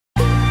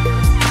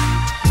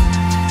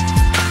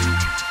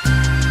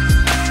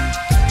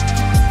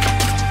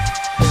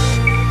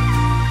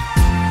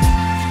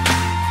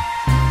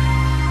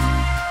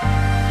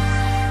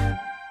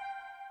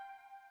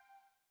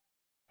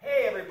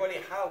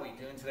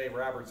today,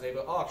 Robert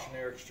Zaba,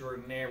 auctioneer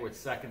extraordinaire with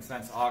Second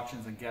Sense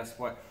Auctions, and guess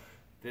what?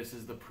 This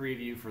is the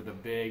preview for the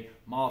big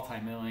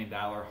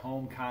multi-million-dollar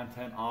home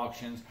content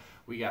auctions.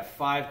 We got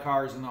 5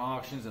 cars in the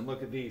auctions, and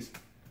look at these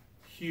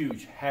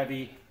huge,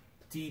 heavy,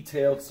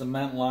 detailed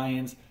cement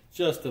lions.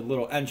 Just a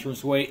little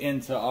entranceway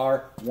into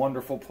our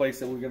wonderful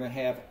place that we're going to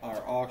have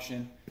our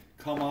auction.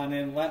 Come on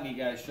in, let me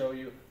guys show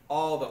you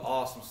all the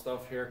awesome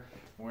stuff here.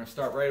 We're going to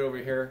start right over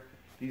here.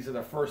 These are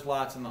the first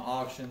lots in the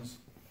auctions.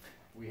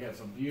 We have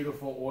some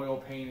beautiful oil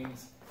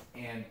paintings,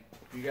 and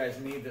you guys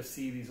need to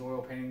see these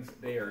oil paintings.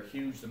 They are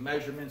huge. The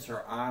measurements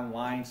are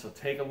online, so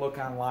take a look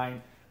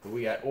online. But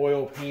we got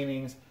oil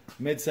paintings,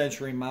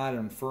 mid-century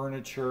modern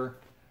furniture,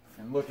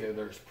 and look at it,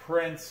 there's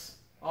prints,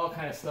 all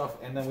kind of stuff.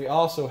 And then we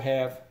also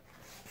have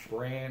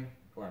brand,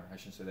 or I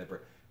shouldn't say that,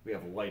 but we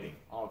have lighting,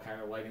 all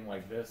kind of lighting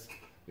like this.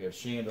 We have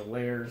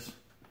chandeliers.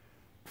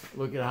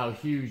 Look at how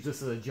huge.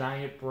 This is a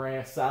giant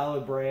brass,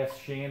 solid brass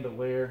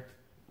chandelier.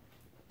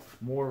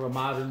 More of a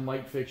modern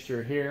light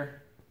fixture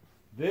here.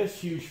 This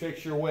huge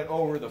fixture went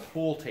over the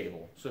pool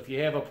table. So if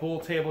you have a pool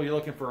table, you're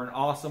looking for an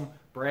awesome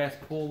brass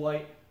pool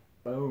light,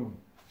 boom.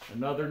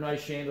 Another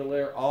nice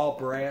chandelier, all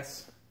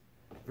brass.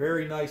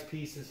 Very nice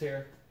pieces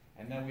here.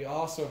 And then we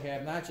also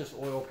have not just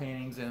oil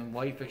paintings and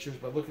light fixtures,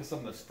 but look at some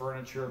of this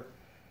furniture,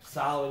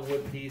 solid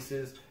wood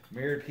pieces,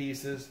 mirrored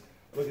pieces.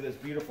 Look at this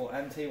beautiful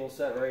end table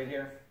set right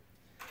here.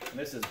 And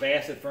this is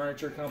Bassett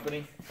Furniture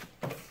Company.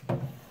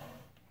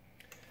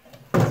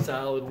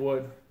 Solid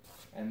wood.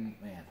 And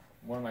man,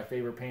 one of my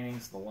favorite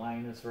paintings, the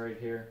lioness right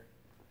here.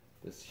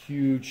 This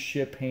huge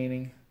ship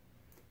painting.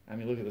 I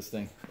mean, look at this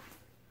thing.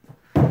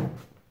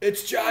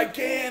 It's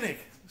gigantic.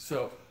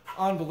 So,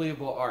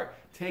 unbelievable art.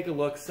 Take a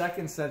look,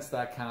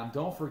 secondsense.com.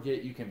 Don't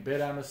forget, you can bid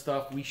on this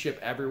stuff. We ship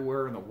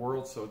everywhere in the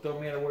world, so it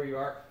don't matter where you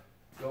are.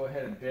 Go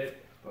ahead and bid.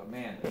 But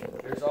man,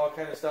 there's all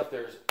kind of stuff.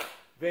 There's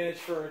vintage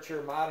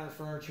furniture, modern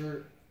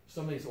furniture.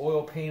 Some of these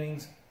oil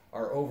paintings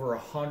are over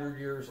 100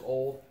 years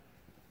old.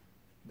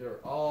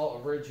 They're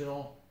all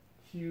original,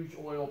 huge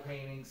oil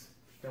paintings.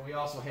 Then we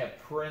also have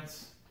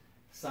prints,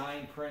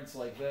 signed prints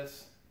like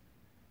this.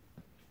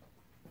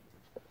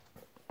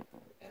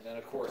 And then,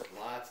 of course,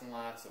 lots and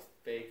lots of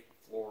fake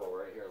floral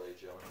right here,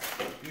 ladies and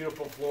gentlemen.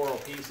 Beautiful floral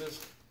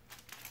pieces.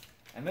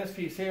 And this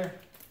piece here,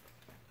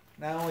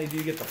 not only do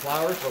you get the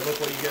flowers, but look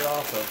what you get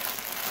also.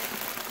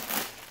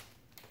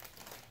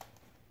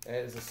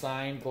 That is a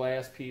signed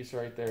glass piece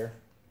right there.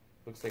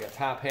 Looks like a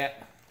top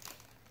hat.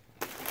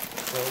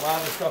 So a lot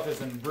of the stuff is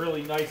in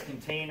really nice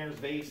containers,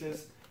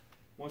 vases.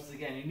 Once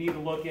again, you need to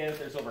look at it.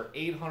 There's over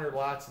 800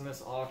 lots in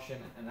this auction,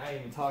 and I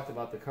haven't even talked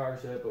about the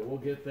cars yet, but we'll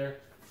get there.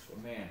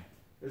 But man,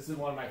 this is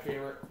one of my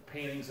favorite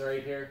paintings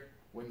right here.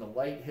 When the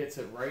light hits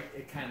it right,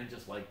 it kind of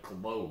just like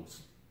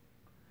glows.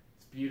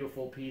 It's a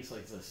beautiful piece,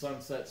 like it's a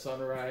sunset,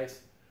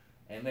 sunrise,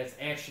 and that's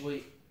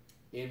actually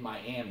in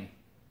Miami.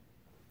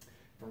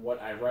 From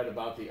what I read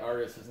about the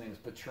artist, his name is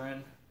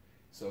Patrin.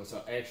 So it's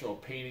an actual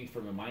painting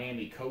from the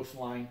Miami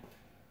coastline.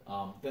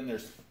 Then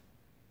there's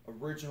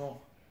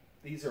original,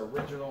 these are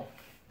original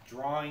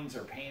drawings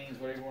or paintings,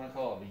 whatever you want to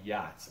call it, of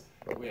yachts.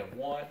 We have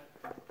 1,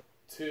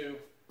 2,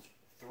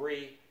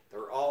 3.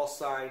 They're all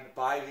signed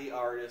by the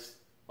artist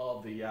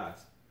of the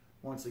yachts.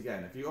 Once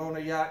again, if you own a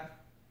yacht,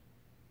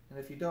 and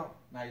if you don't,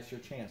 now it's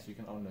your chance. You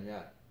can own a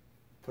yacht.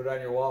 Put it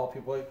on your wall.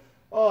 People are like,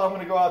 oh, I'm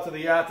going to go out to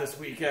the yacht this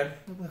weekend.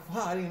 I'm like,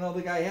 wow, I didn't know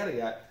the guy had a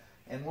yacht.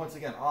 And once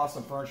again,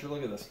 awesome furniture.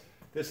 Look at this.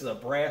 This is a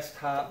brass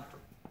top,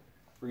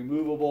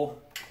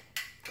 removable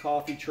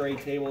coffee tray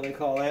table, they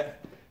call that.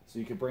 So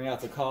you can bring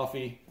out the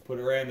coffee, put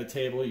it right on the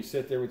table. You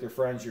sit there with your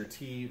friends, your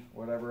tea,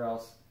 whatever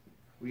else.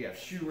 We have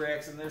shoe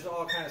racks, and there's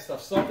all kind of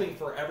stuff. Something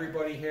for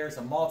everybody here. It's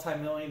a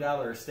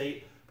multi-million-dollar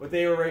estate, but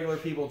they are regular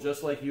people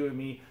just like you and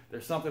me.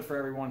 There's something for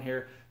everyone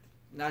here.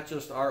 Not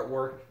just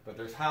artwork, but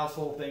there's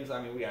household things.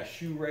 I mean, we got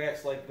shoe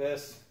racks like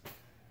this.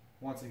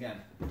 Once again,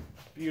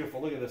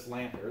 beautiful. Look at this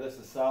lamp here. This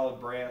is solid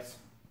brass.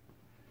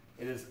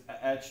 It is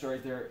etched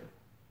right there.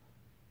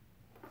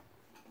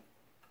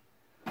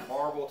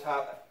 Marble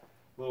top,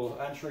 little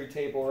entry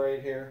table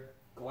right here.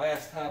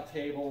 Glass top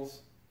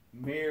tables,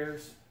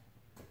 mirrors,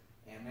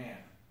 and man,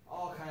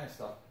 all kind of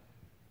stuff.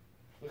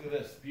 Look at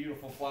this,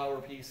 beautiful flower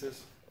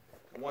pieces.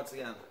 And once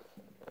again,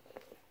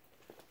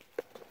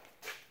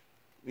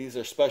 these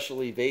are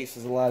specialty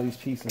vases a lot of these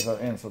pieces are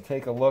in. So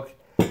take a look.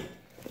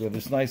 We have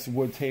this nice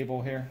wood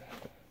table here.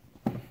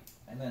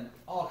 And then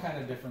all kind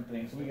of different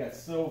things. We got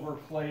silver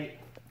plate,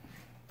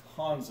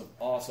 tons of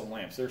awesome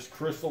lamps. There's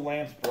crystal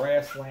lamps,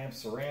 brass lamps,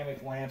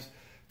 ceramic lamps,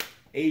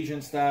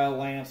 Asian style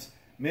lamps,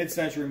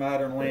 mid-century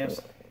modern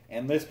lamps.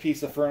 And this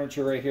piece of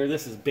furniture right here,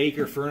 this is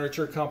Baker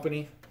Furniture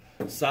Company.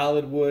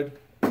 Solid wood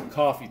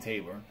coffee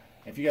table.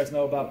 If you guys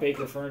know about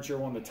Baker Furniture,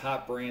 one of the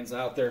top brands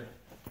out there,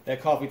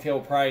 that coffee table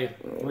probably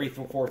 $3,000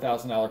 to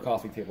 $4,000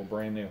 coffee table,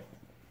 brand new.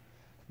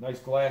 Nice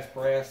glass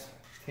brass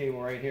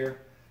table right here.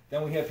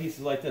 Then we have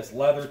pieces like this,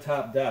 leather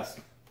top desk.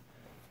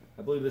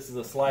 I believe this is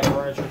a Sly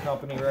Furniture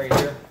Company right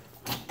here.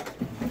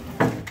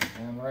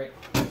 And right,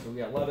 so we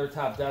got leather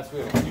top desk. We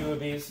have a few of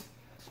these.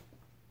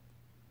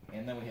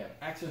 And then we have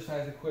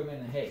exercise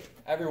equipment. And hey,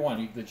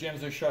 everyone, the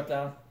gyms are shut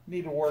down.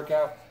 Need to work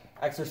out.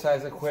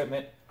 Exercise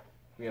equipment.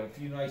 We have a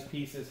few nice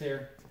pieces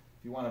here.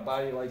 If you want a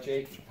body like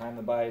Jake, time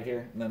to buy it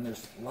here. And then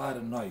there's a lot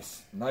of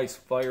nice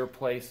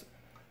fireplace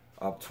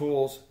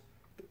tools.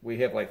 We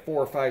have like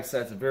 4 or 5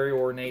 sets of very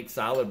ornate,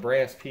 solid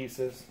brass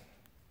pieces.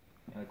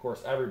 And of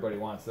course, everybody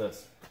wants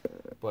this.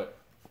 But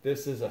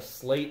this is a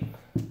slate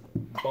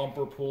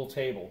bumper pool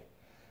table.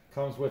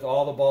 Comes with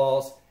all the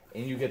balls.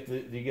 And you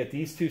get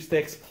these 2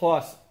 sticks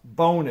plus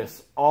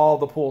bonus. All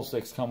the pool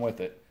sticks come with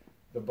it.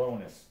 The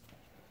bonus.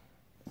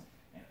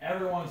 And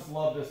everyone's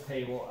loved this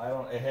table.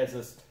 It has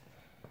this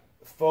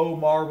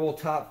faux marble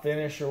top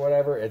finish or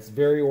whatever. It's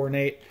very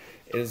ornate.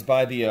 It is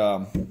by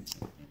the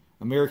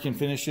American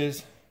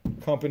Finishes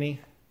company.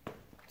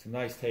 It's a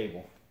nice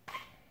table.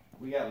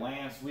 We got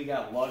lamps. We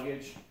got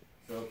luggage.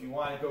 So if you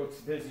want to go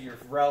visit your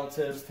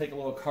relatives, take a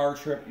little car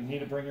trip, you need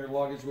to bring your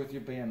luggage with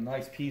you. Bam,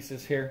 nice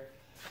pieces here.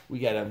 We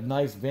got a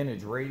nice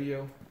vintage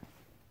radio.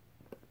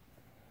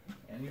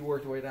 And you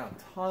worked your way down.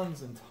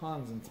 Tons and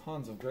tons and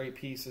tons of great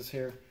pieces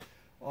here.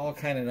 All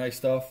kind of nice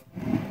stuff.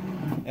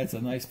 That's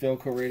a nice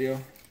Philco radio.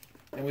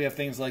 And we have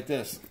things like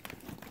this.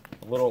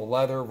 A little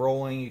leather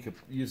rolling. You could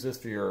use this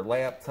for your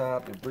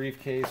laptop, your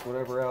briefcase,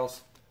 whatever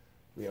else.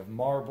 We have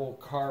marble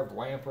carved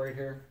lamp right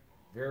here.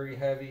 Very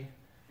heavy.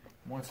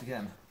 Once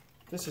again,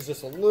 this is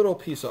just a little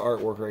piece of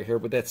artwork right here,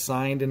 but that's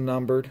signed and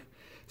numbered.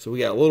 So we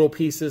got little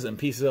pieces and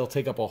pieces that'll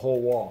take up a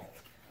whole wall.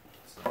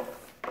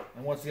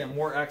 And once again,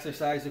 more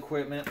exercise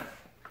equipment.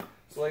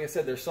 So like I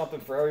said, there's something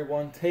for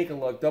everyone. Take a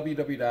look,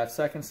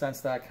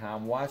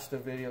 www.secondsense.com. Watch the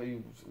video.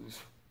 You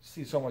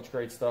see so much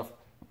great stuff.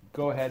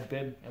 Go ahead,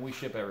 bid, and we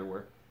ship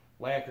everywhere.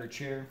 Lacquer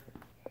chair,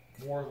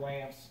 more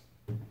lamps.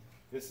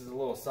 This is a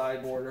little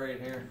sideboard right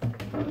here.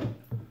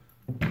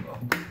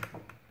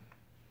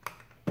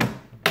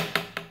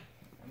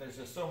 And there's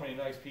just so many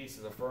nice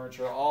pieces of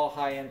furniture, all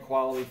high-end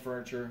quality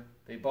furniture.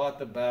 They bought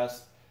the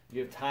best.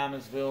 You have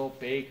Thomasville,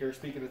 Baker.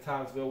 Speaking of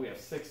Thomasville, we have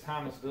 6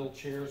 Thomasville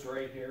chairs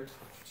right here.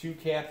 2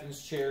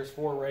 captain's chairs,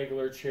 4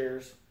 regular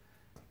chairs.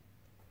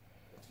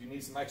 If you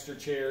need some extra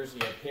chairs,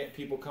 you have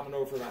people coming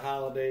over for the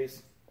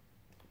holidays.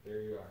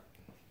 There you are.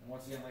 And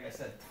once again, like I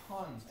said,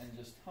 tons and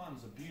just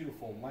tons of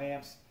beautiful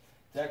lamps,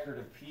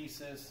 decorative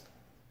pieces.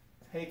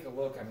 Take a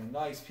look. I mean,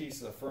 nice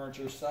pieces of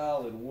furniture,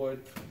 solid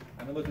wood.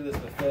 I mean, look at this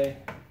buffet.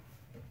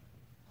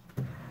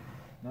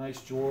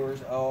 Nice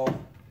drawers. Oh,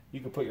 you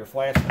can put your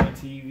flat screen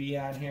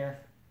TV on here.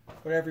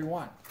 Whatever you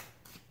want.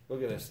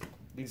 Look at this.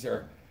 These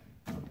are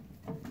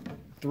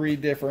 3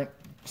 different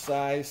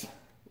size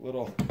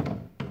little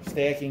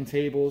stacking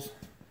tables.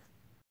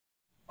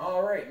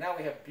 All right, now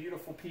we have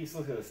beautiful pieces.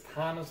 Look at this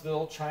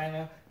Thomasville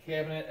China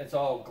cabinet. It's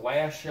all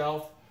glass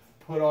shelf.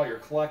 Put all your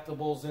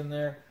collectibles in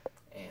there.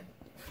 And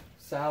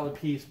solid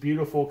piece,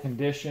 beautiful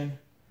condition.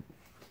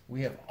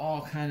 We have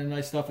all kind of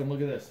nice stuff. And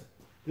look at this.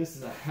 This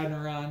is a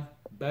Henneron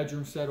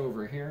bedroom set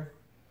over here.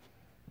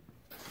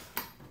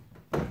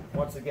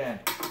 Once again,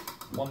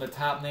 one of the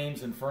top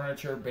names in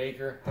furniture,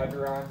 Baker,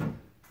 Henneron.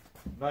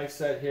 Nice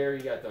set here.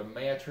 You got the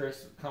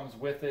mattress comes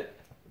with it,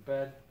 the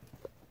bed.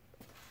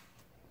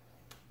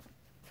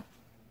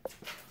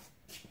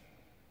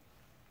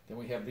 Then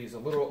we have these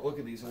look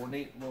at these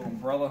ornate little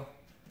umbrella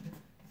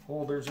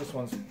holders. This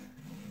one's a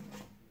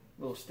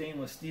little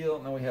stainless steel,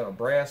 and then we have a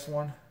brass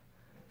one.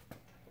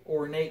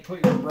 Ornate,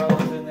 put your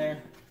umbrellas in there,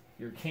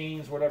 your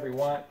canes, whatever you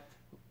want.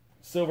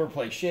 Silver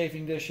plate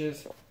chafing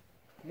dishes,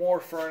 more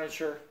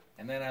furniture,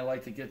 and then I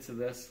like to get to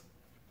this.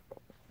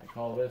 I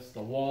call this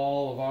the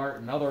wall of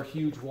art, another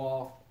huge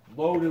wall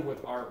loaded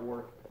with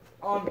artwork,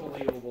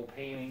 unbelievable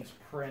paintings,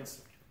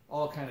 prints,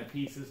 all kind of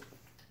pieces.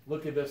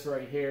 Look at this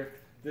right here.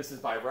 This is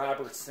by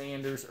Robert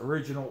Sanders,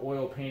 original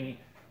oil painting.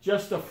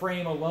 Just the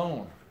frame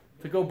alone.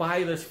 To go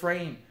buy this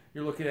frame,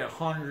 you're looking at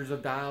hundreds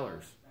of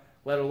dollars,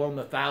 let alone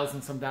the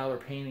 $1,000-some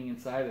painting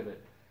inside of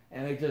it.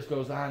 And it just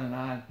goes on and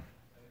on.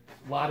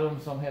 A lot of them,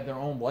 some have their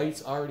own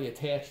lights already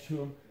attached to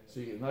them,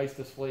 so you get nice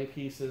display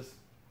pieces.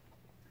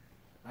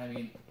 I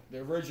mean, the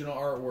original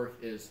artwork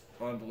is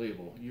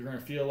unbelievable. You're going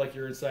to feel like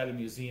you're inside a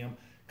museum.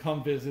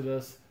 Come visit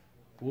us.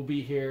 We'll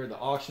be here. The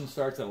auction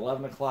starts at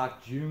 11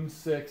 o'clock, June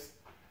 6th,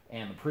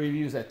 and the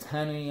preview's at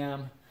 10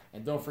 a.m.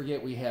 And don't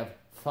forget, we have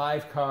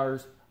 5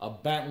 cars, a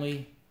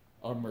Bentley,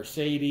 a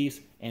Mercedes,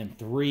 and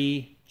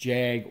 3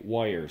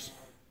 Jaguars.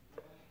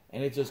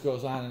 And it just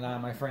goes on and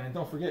on, my friend. And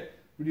don't forget,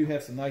 we do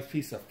have some nice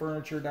pieces of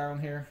furniture down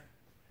here.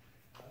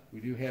 We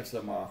do have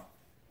some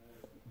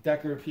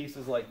decorative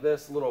pieces like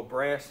this, little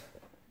brass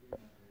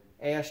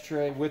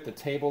ashtray with the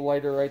table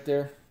lighter right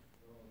there.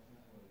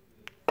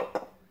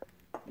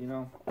 You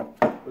know,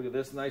 look at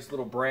this nice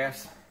little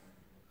brass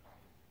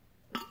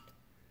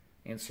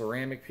and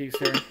ceramic piece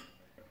here.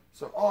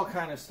 So all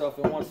kind of stuff.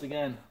 And once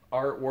again,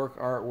 artwork,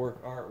 artwork,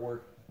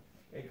 artwork.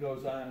 It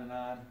goes on and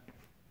on.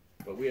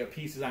 But we have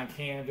pieces on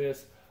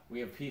canvas. We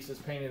have pieces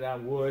painted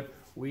on wood.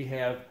 We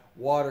have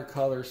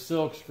watercolors,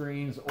 silk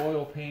screens,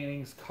 oil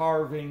paintings,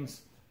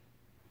 carvings,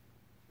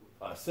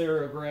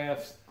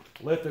 serigraphs,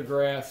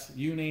 lithographs,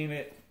 you name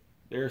it.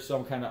 There's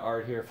some kind of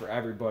art here for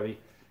everybody.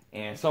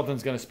 and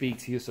something's going to speak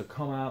to you. So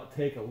come out,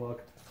 take a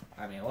look.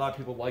 I mean, a lot of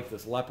people like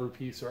this leopard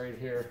piece right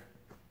here.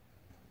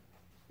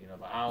 You know,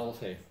 the owls.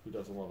 Hey, who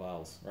doesn't love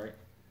owls, right?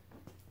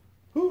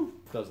 Who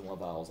doesn't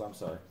love owls? I'm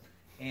sorry.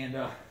 And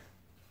man,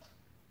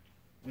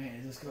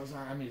 it just goes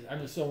on. I mean,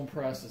 I'm just so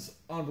impressed. It's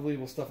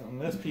unbelievable stuff.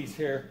 And this piece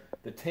here,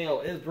 the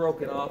tail is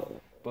broken off,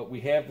 but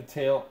we have the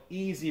tail.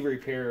 Easy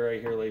repair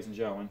right here, ladies and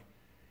gentlemen.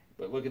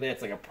 But look at that.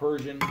 It's like a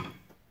Persian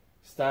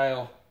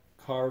style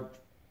carved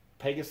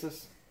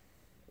Pegasus.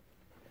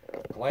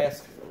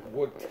 Glass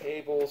wood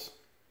tables.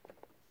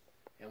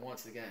 And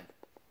once again,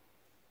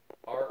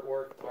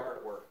 artwork,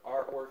 artwork,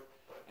 artwork.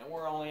 And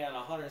we're only on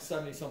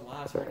 170 some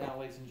lots right now,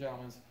 ladies and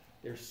gentlemen.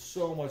 There's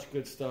so much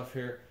good stuff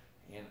here.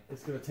 And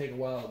it's going to take a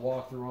while to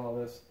walk through all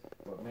this.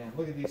 But man,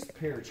 look at these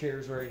pair of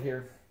chairs right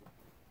here.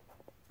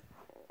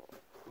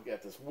 We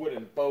got this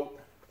wooden boat.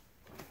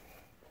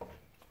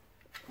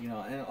 You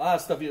know, and a lot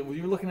of stuff, when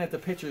you're looking at the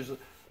pictures,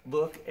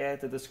 look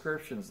at the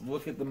descriptions,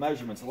 look at the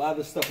measurements. A lot of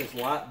this stuff is a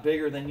lot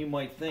bigger than you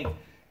might think.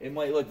 It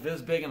might look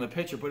this big in the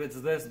picture, but it's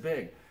this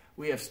big.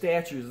 We have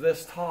statues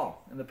this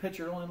tall, and the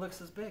picture only looks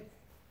this big.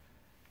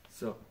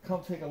 So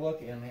come take a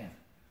look, and man,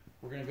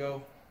 we're going to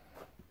go.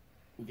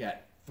 We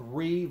got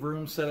 3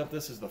 rooms set up.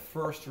 This is the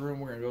first room.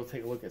 We're going to go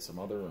take a look at some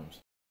other rooms.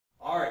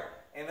 All right,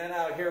 and then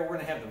out here, we're going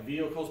to have the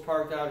vehicles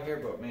parked out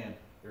here, but man,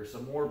 there's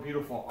some more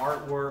beautiful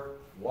artwork.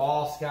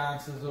 Wall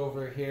sconces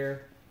over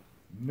here,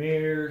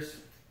 mirrors,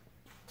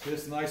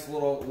 this nice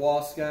little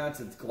wall sconce.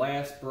 It's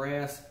glass,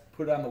 brass.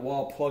 Put it on the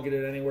wall, plug it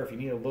in anywhere if you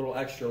need a little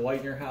extra light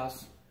in your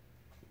house.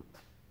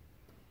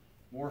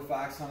 More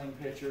fox hunting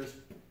pictures.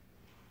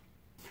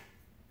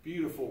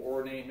 Beautiful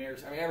ornate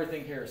mirrors. I mean,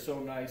 everything here is so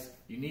nice.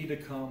 You need to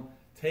come,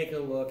 take a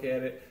look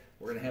at it.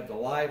 We're going to have the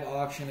live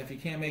auction. If you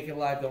can't make it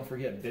live, don't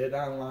forget, bid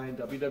online,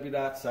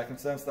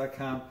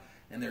 www.secondsense.com.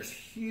 And there's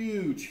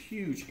huge,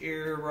 huge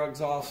area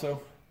rugs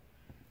also.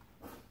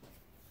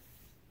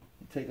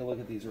 Take a look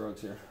at these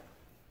rugs here.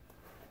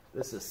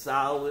 This is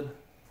solid,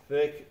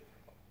 thick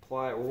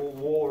ply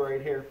wool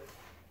right here.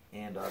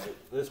 And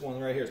this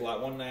one right here is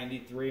lot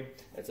 193.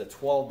 It's a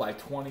 12 by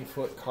 20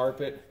 foot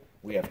carpet.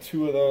 We have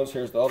 2 of those.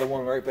 Here's the other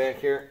one right back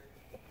here.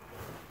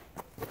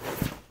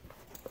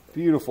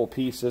 Beautiful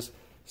pieces,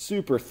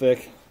 super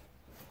thick.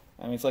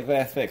 I mean, it's like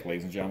that thick,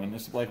 ladies and gentlemen.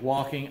 This is like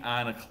walking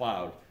on a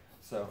cloud.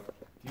 So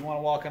if you want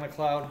to walk on a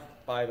cloud,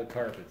 buy the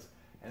carpets.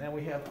 And then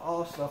we have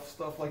all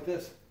stuff like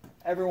this.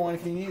 Everyone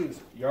can use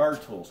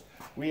yard tools.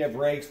 We have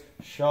rakes,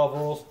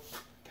 shovels,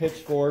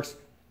 pitchforks,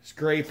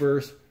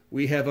 scrapers.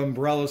 We have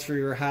umbrellas for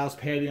your house,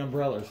 patio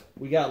umbrellas.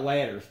 We got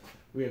ladders.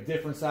 We have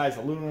different size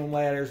aluminum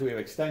ladders. We have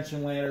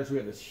extension ladders. We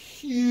have this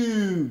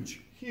huge,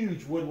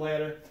 huge wood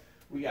ladder.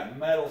 We got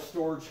metal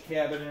storage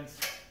cabinets.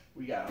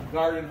 We got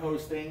garden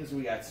hose things.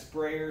 We got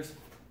sprayers.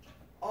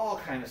 All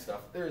kind of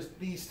stuff. There's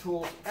these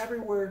tools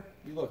everywhere.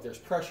 You look, there's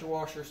pressure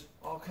washers.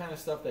 All kind of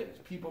stuff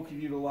that people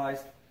can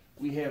utilize.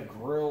 We have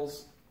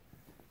grills.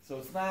 So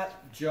it's not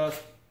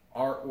just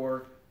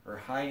artwork or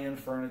high-end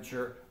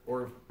furniture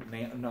or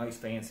nice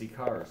fancy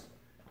cars.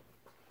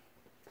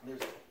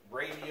 There's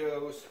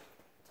radios,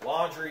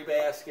 laundry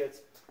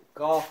baskets,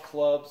 golf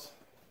clubs.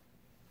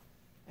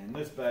 And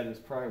this bed is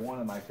probably one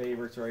of my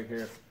favorites right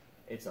here.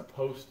 It's a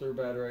poster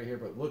bed right here,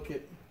 but look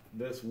at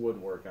this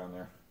woodwork on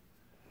there.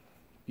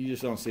 You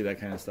just don't see that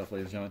kind of stuff,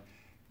 ladies and gentlemen.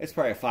 It's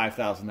probably a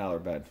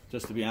 $5,000 bed,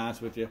 just to be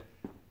honest with you.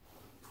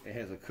 It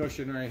has a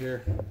cushion right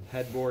here,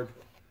 headboard.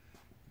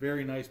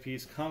 Very nice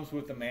piece. Comes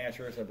with the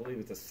mattress. I believe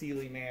it's a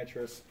Sealy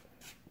mattress.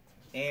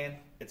 And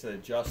it's an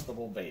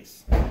adjustable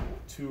base.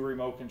 2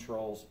 remote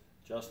controls,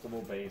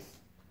 adjustable base.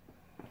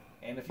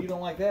 And if you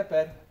don't like that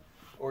bed,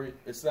 or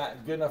it's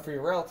not good enough for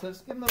your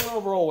relatives, give them a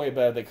little rollaway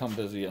bed that come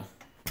visit you.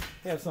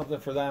 We have something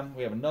for them.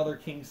 We have another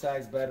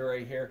king-size bed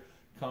right here.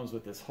 Comes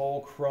with this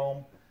whole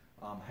chrome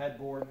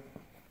headboard.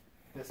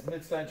 This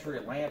mid-century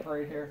lamp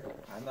right here.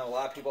 I know a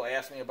lot of people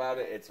ask me about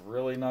it. It's a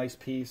really nice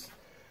piece.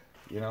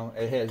 You know,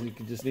 it has,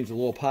 just needs a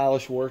little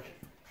polish work.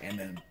 And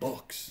then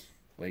books,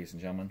 ladies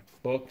and gentlemen.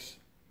 Books,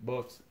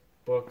 books,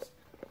 books.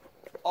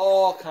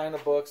 All kind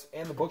of books.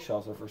 And the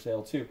bookshelves are for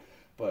sale too.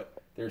 But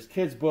there's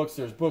kids' books.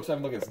 There's books,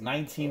 I'm looking at, it's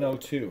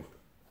 1902.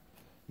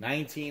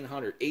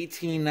 1900,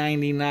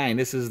 1899.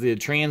 This is the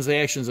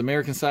Transactions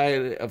American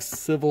Society of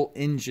Civil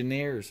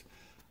Engineers.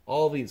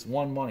 All these,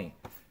 one money.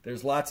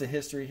 There's lots of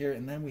history here.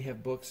 And then we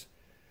have books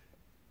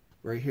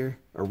right here.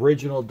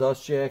 Original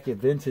dust jacket,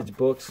 vintage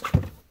books.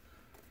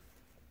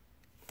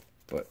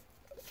 But,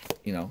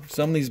 you know,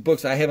 some of these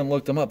books, I haven't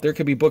looked them up. There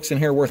could be books in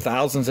here worth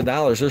thousands of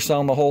dollars. They're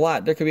selling a whole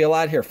lot. There could be a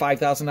lot here,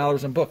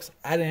 $5,000 in books.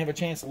 I didn't have a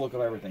chance to look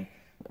at everything.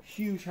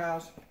 Huge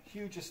house,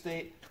 huge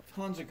estate,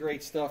 tons of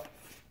great stuff.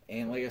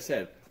 And like I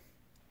said,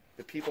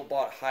 the people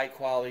bought high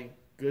quality,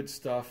 good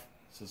stuff.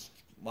 So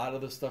a lot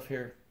of the stuff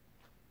here,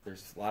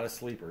 there's a lot of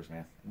sleepers,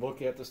 man.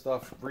 Look at the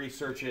stuff,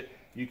 research it,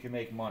 you can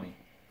make money.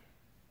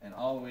 And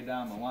all the way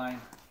down the line,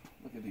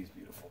 look at these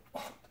beautiful.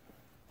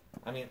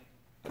 I mean,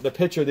 the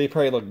picture, they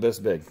probably look this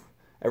big.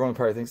 Everyone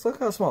probably thinks, look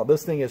how small.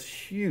 This thing is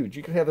huge.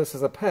 You could have this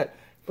as a pet.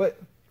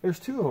 But there's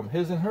 2 of them,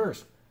 his and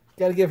hers.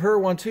 You got to give her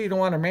one too. You don't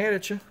want her mad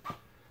at you.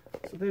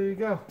 So there you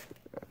go.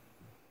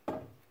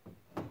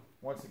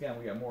 Once again,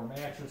 we got more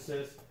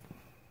mattresses.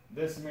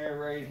 This mirror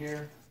right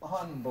here,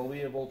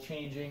 unbelievable,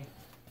 changing,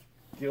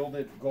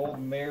 gilded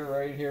golden mirror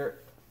right here.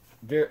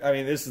 I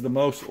mean, this is the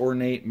most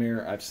ornate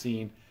mirror I've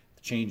seen.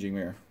 The changing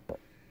mirror.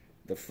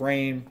 The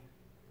frame,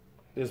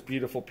 this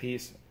beautiful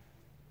piece.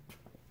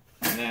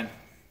 And then,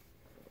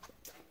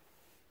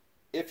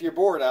 if you're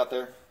bored out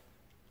there,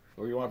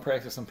 or you want to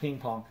practice some ping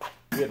pong,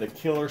 we have the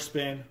Killer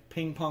Spin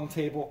ping pong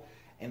table.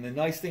 And the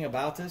nice thing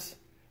about this,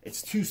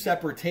 it's two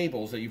separate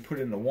tables that you put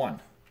into one.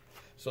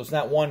 So it's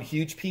not one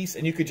huge piece,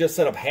 and you could just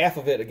set up half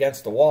of it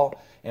against the wall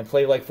and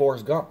play like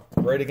Forrest Gump,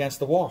 right against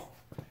the wall.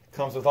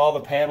 Comes with all the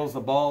paddles, the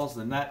balls,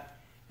 the net.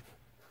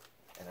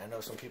 And I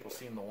know some people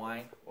seen the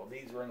wine. Well,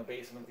 these were in the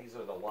basement. These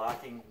are the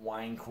locking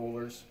wine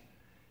coolers.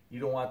 You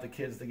don't want the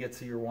kids to get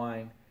to your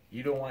wine.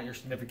 You don't want your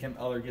significant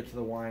other to get to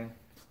the wine.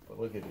 But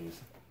look at these.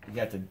 You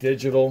got the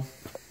digital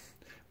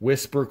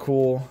whisper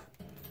cool,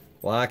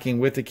 locking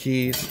with the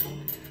keys.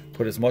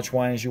 Put as much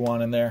wine as you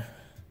want in there.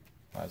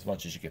 Not as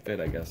much as you can fit,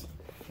 I guess.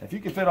 If you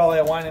can fit all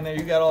that wine in there,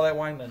 you got all that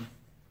wine, then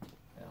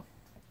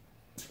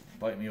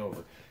bite me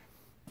over.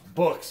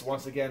 Books,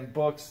 once again,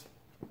 books,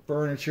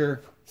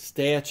 furniture,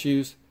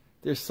 statues.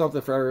 There's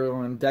something for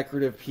everyone.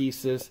 Decorative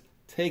pieces.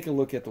 Take a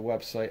look at the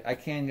website. I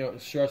can't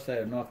stress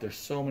that enough. There's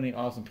so many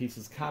awesome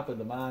pieces. Coppa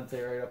de Monte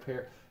right up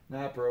here.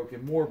 Not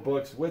broken. More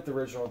books with the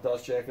original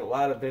dust jacket. A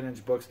lot of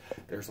vintage books.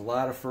 There's a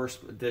lot of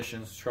first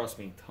editions. Trust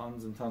me,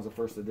 tons and tons of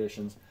first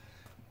editions.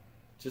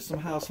 Just some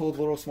household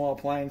little small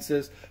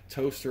appliances,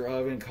 toaster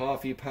oven,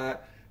 coffee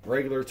pot,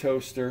 regular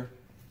toaster,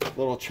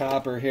 little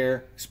chopper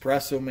here,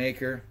 espresso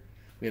maker.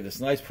 We have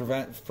this nice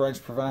French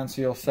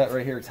Provençal set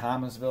right here at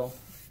Thomasville.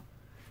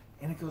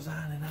 And it goes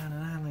on and on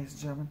and on, ladies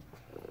and gentlemen.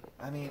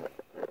 I mean,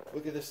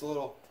 look at this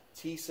little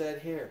tea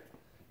set here.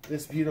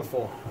 This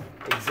beautiful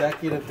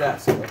executive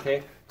desk,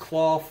 okay?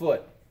 Claw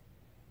foot.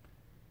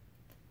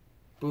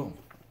 Boom.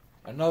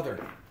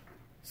 Another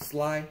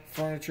slide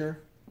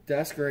furniture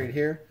desk right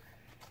here.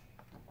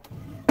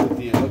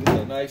 Look at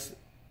the nice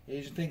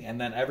Asian thing,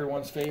 and then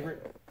everyone's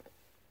favorite.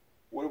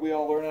 What did we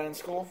all learn on in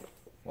school?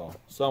 Well,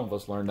 some of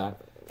us learned on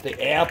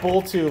the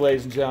Apple II,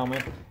 ladies and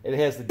gentlemen. It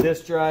has the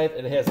disk drive,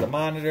 it has the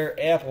monitor.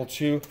 Apple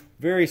II,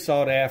 very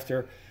sought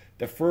after.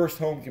 The first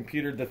home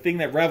computer, the thing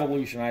that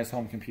revolutionized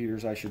home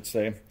computers, I should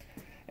say.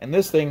 And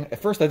this thing, at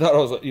first I thought it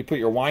was you put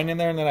your wine in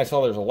there, and then I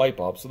saw there's a light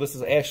bulb. So this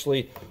is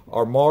actually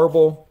our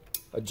marble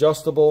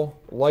adjustable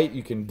light.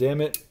 You can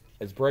dim it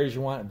as bright as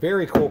you want.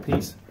 Very cool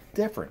piece,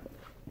 different.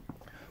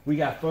 We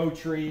got faux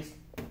trees.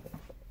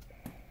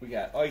 We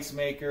got ice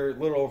maker,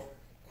 little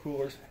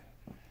coolers.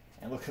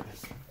 And look at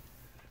this.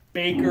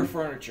 Baker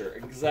Furniture,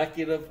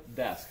 executive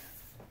desk.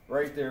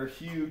 Right there,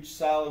 huge,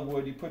 solid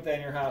wood. You put that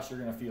in your house,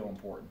 you're going to feel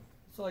important.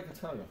 That's all I can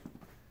tell you.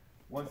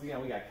 Once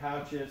again, we got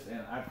couches,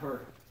 and I've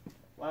heard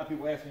a lot of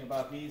people ask me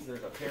about these.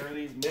 There's a pair of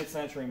these,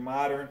 mid-century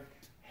modern,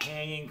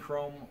 hanging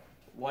chrome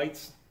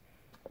lights.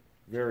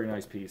 Very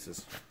nice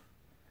pieces.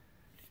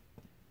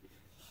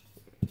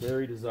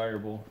 Very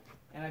desirable.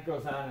 And it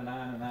goes on and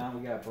on and on.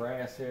 We got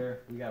brass here.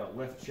 We got a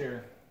lift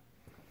chair.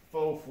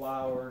 Faux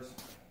flowers.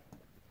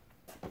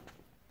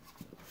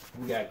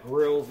 We got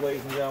grills,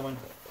 ladies and gentlemen.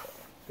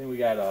 I think we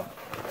got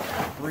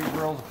 3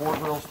 grills, 4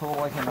 grills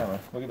total. I can't remember.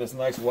 Look at this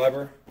nice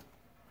Weber.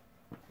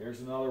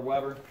 Here's another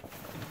Weber.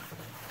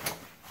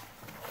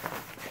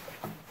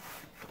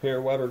 Pair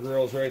of Weber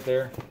grills right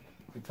there.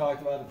 We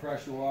talked about the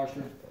pressure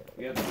washer.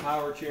 We have the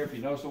power chair if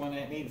you know someone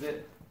that needs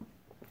it.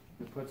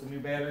 We put some new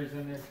batteries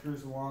in there,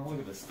 cruise along. Look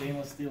at the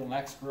stainless steel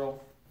Nex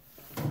grill.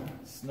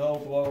 Snow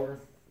blower.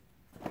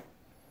 What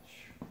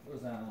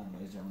goes on,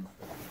 ladies and gentlemen?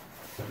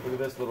 Look at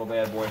this little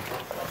bad boy.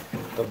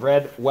 The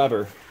red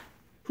Weber.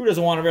 Who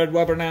doesn't want a red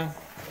Weber now?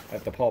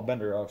 At the Paul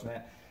Bender auction.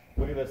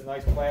 Look at this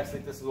nice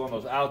plastic. This is one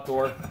of those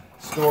outdoor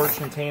storage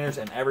containers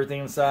and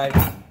everything inside.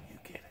 You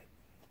get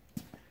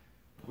it.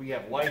 We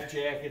have life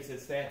jackets.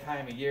 It's that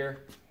time of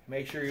year.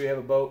 Make sure you have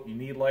a boat. You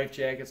need life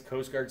jackets.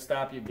 Coast Guard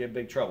stop you, get in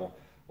big trouble.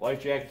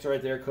 Life jackets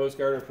right there, Coast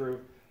Guard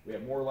approved. We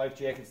have more life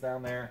jackets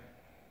down there.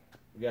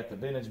 We got the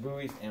vintage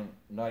buoys and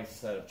nice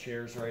set of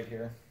chairs right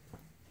here.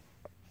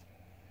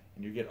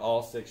 And you get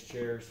all 6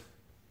 chairs.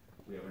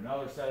 We have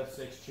another set of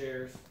 6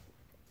 chairs.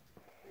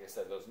 Like I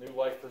said, those new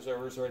life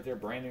preservers right there,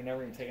 brand new,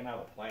 never even taken out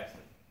of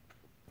plastic.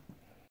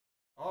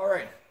 All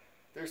right,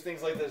 there's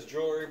things like this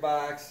jewelry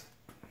box.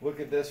 Look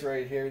at this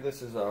right here.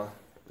 This is the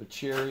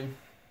cherry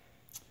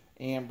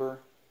amber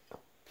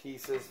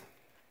pieces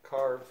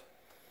carved.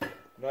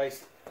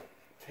 Nice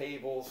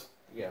tables.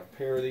 We got a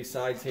pair of these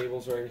side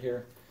tables right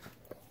here.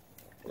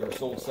 They're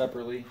sold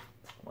separately.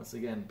 Once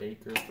again,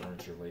 Baker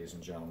Furniture, ladies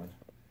and gentlemen.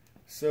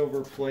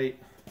 Silver plate,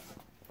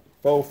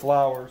 faux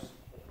flowers.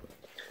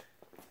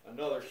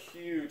 Another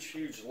huge,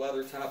 huge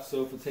leather top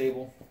sofa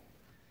table.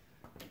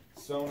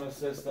 Sona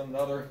system,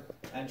 another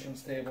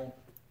entrance table,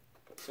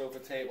 sofa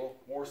table,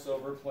 more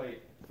silver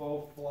plate,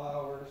 faux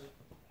flowers,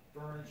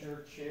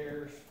 furniture,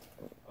 chairs,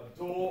 a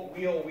dual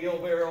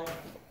wheelbarrow.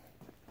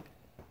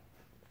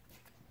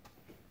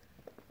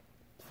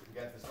 We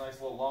got this nice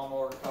little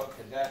lawnmower Cub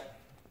Cadet.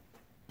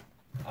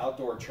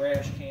 outdoor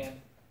trash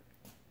can,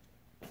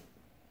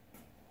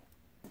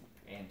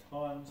 and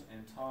tons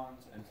and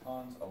tons and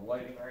tons of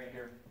lighting right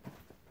here.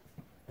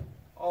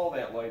 All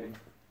that lighting.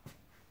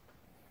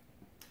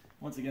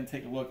 Once again,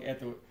 take a look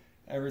at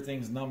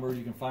everything's numbered.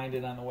 You can find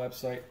it on the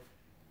website.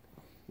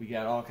 We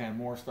got all kind of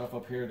more stuff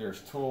up here.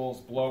 There's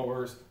tools,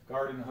 blowers,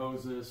 garden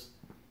hoses,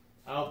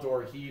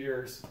 outdoor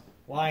heaters,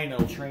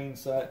 lino train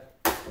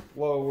set,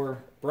 blower,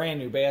 brand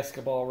new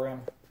basketball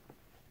rim.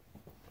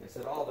 Like I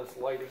said, all this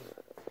lighting.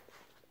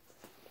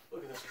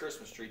 Look at this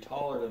Christmas tree,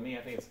 taller than me.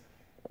 I think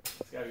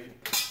it's got to be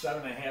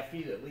 7.5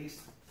 feet at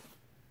least.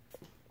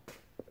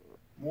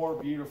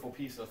 More beautiful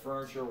piece of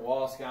furniture,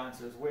 wall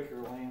sconces,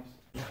 wicker lamps.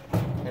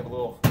 Have a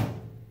little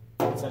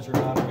sensor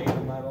knob made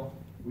of metal.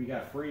 We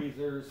got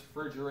freezers,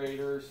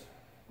 refrigerators,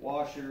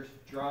 washers,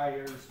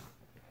 dryers,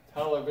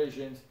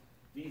 televisions,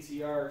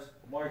 VCRs,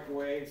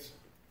 microwaves,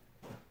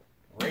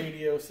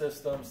 radio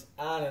systems,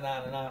 on and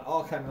on and on.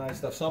 All kind of nice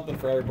stuff. Something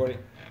for everybody.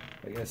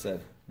 Like I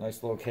said,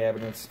 nice little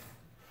cabinets.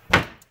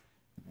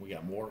 We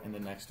got more in the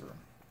next room.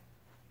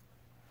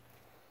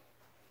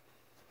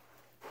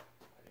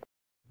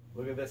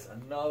 Look at this,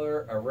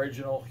 another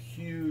original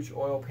huge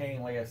oil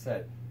painting. Like I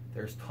said,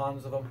 there's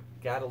tons of them.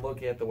 Got to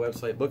look at the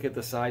website. Look at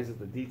the sizes,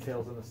 the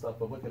details of the stuff.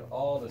 But look at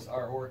all this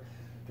artwork.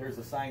 There's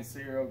a signed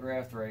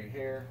seriograph right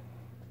here.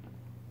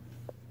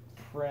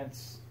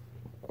 Prints.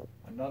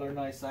 Another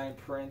nice signed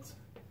print.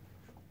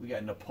 We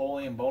got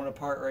Napoleon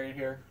Bonaparte right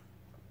here.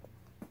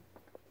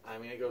 I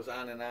mean, it goes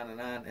on and on and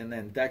on. And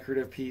then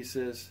decorative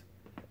pieces.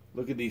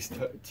 Look at these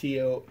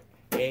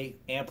TOA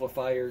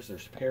amplifiers.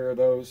 There's a pair of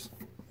those.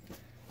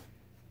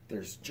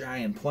 There's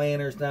giant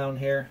planners down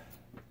here.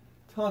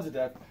 Tons of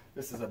depth.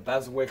 This is a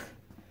Beswick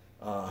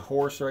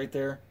horse right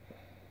there.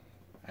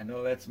 I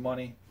know that's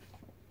money.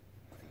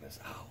 Look at this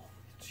owl.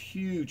 It's a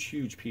huge,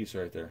 huge piece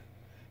right there.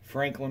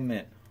 Franklin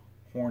Mint,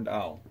 horned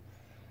owl.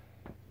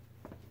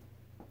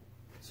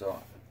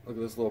 So, look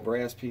at this little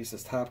brass piece.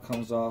 This top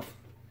comes off.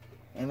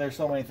 And there's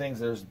so many things.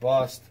 There's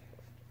bust.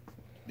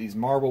 These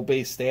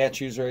marble-based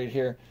statues right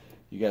here.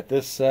 You got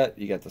this set.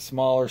 You got the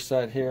smaller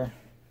set here.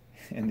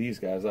 And these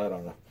guys, I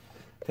don't know.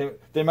 They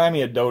remind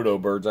me of dodo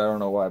birds. I don't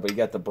know why, but you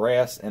got the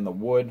brass and the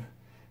wood.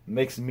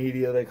 Mixed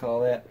media, they call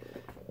that.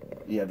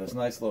 You have this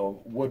nice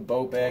little wood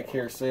boat back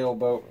here,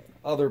 sailboat.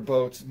 Other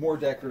boats, more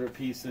decorative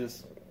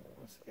pieces.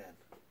 Once again,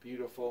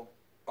 beautiful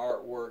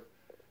artwork,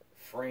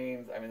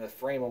 framed. I mean, the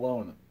frame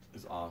alone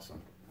is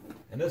awesome.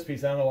 And this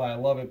piece, I don't know why I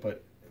love it,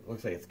 but it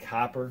looks like it's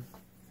copper.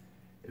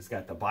 It's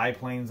got the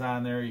biplanes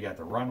on there. You got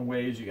the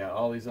runways. You got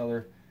all these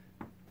other,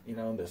 you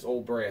know, this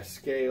old brass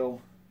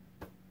scale.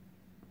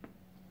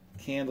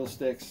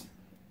 Candlesticks.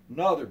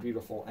 Another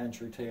beautiful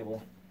entry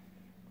table.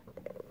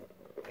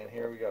 And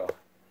here we go.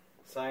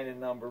 Sign and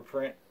number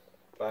print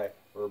by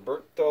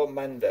Roberto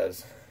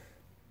Mendez.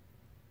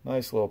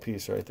 Nice little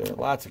piece right there.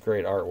 Lots of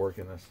great artwork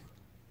in this.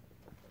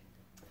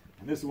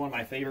 And this is one of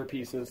my favorite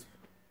pieces.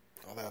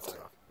 Oh, that's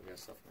stuff. We got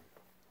stuff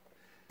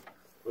there.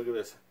 Look at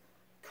this.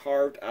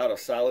 Carved out a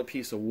solid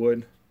piece of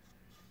wood.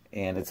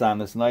 And it's on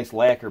this nice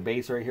lacquer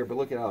base right here. But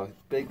look at how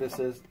big this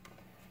is.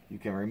 You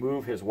can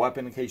remove his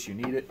weapon in case you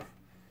need it.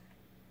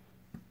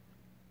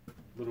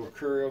 Little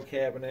curio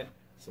cabinet.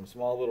 Some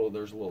small little,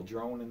 there's a little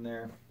drone in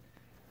there.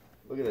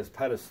 Look at this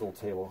pedestal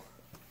table.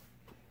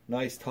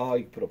 Nice tall.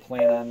 You can put a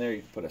plant on there.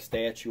 You can put a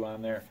statue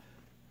on there.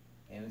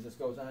 And it just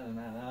goes on and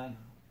on and on.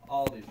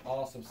 All these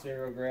awesome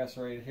seriographs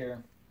right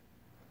here.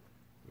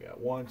 We got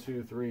 1,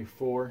 2, 3,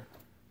 4.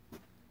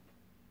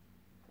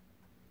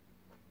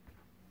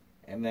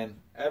 And then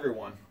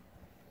everyone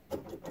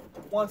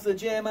wants to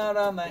jam out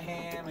on the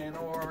Hammond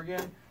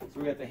organ. So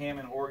we got the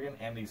Hammond organ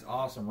and these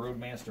awesome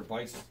Roadmaster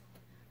bikes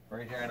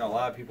right here. I know a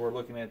lot of people are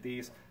looking at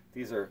these.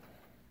 These are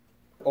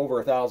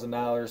over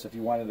 $1,000 if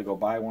you wanted to go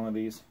buy one of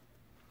these.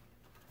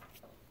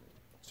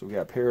 So we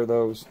got a pair of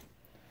those.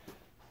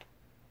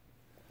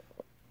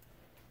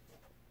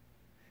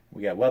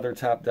 We got leather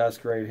top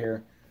desk right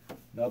here.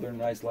 Another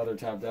nice leather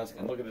top desk.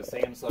 And look at the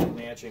Samsung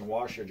matching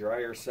washer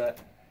dryer set.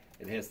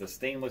 It has the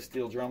stainless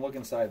steel drum. Look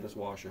inside this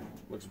washer.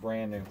 Looks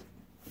brand new.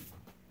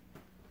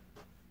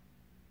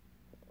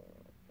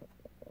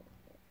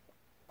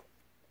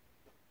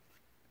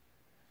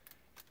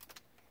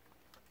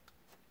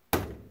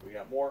 We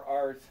got more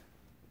art.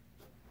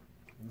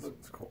 This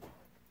looks cool.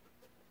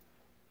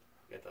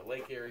 We got the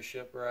Lake Erie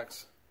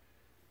shipwrecks.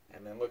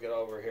 And then look at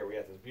over here. We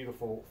got this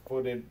beautiful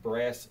footed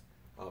brass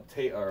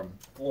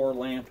floor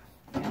lamp.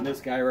 And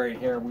this guy right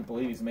here, we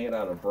believe he's made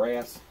out of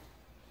brass.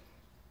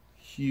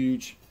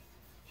 Huge,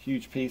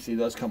 huge piece. He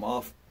does come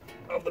off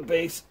of the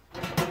base.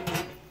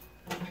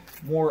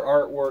 More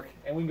artwork.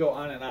 And we can go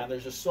on and on.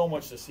 There's just so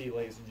much to see,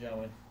 ladies and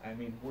gentlemen. I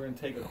mean, we're going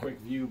to take a quick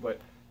view, but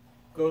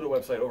go to the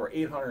website. Over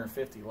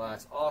 850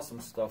 lots.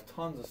 Awesome stuff.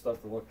 Tons of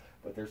stuff to look.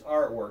 But there's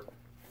artwork,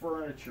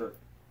 furniture,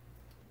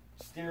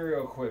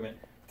 stereo equipment,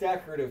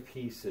 decorative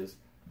pieces,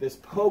 this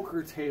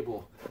poker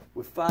table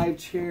with 5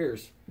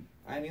 chairs.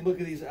 I mean, look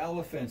at these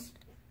elephants.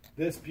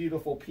 This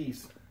beautiful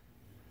piece.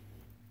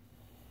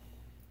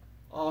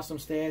 Awesome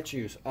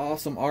statues.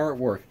 Awesome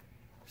artwork.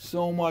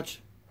 So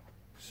much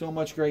So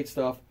much great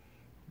stuff.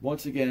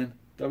 Once again,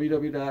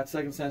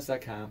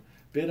 www.secondsense.com.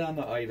 Bid on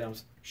the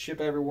items. Ship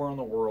everywhere in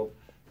the world.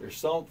 There's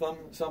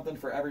something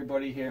for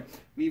everybody here.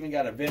 We even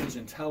got a vintage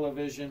and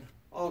television.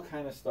 All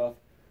kind of stuff.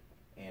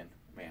 And,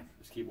 man,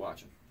 just keep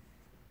watching.